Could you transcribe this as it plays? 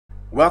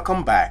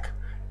Welcome back.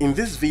 In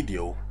this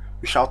video,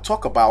 we shall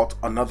talk about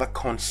another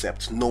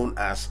concept known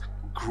as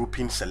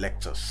grouping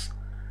selectors.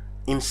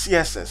 In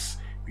CSS,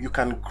 you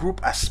can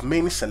group as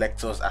many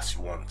selectors as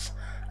you want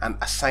and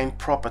assign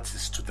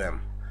properties to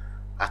them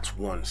at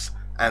once,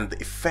 and the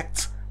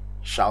effect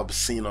shall be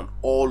seen on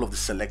all of the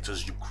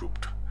selectors you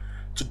grouped.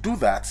 To do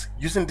that,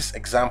 using this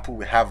example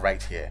we have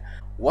right here,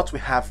 what we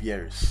have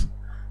here is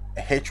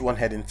a H1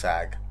 heading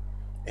tag,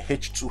 a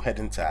H2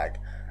 heading tag,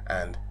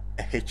 and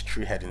a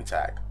H3 heading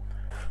tag.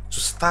 To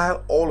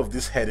style all of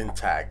these heading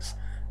tags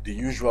the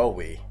usual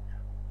way,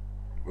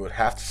 we would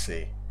have to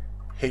say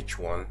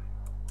H1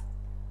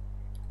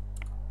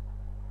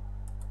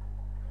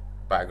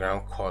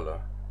 background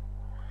color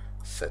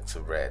set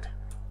to red.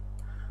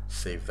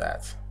 Save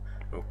that.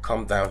 We'll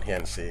come down here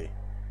and say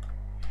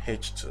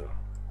H2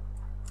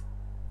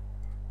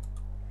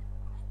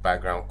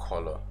 background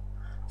color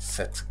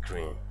set to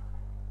green,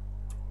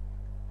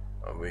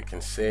 and we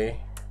can say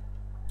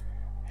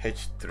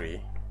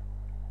H3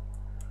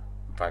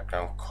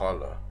 background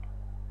color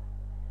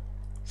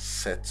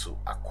set to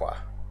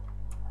aqua.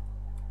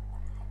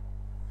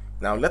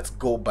 Now let's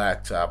go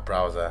back to our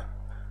browser,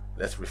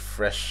 let's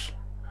refresh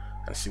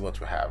and see what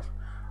we have.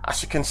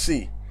 As you can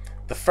see,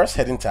 the first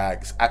heading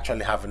tag is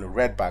actually having a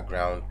red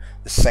background,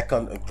 the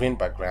second a green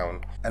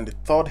background, and the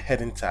third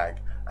heading tag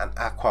an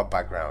aqua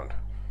background.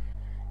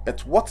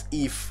 But what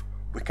if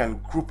we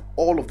can group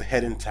all of the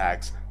heading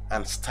tags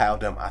and style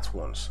them at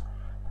once?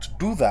 To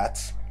do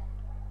that,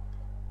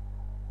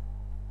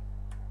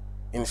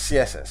 in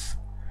CSS,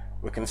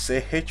 we can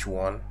say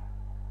H1,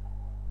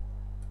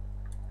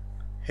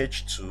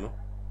 H2,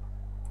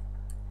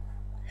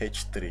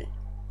 H3.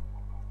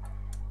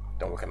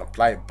 Then we can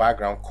apply a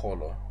background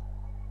color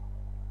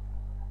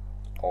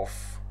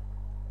of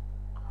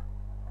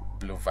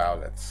blue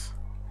violets.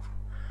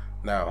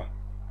 Now,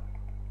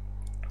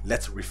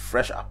 let's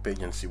refresh our page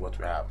and see what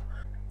we have.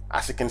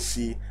 As you can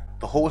see,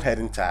 the whole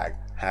heading tag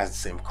has the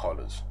same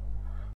colors.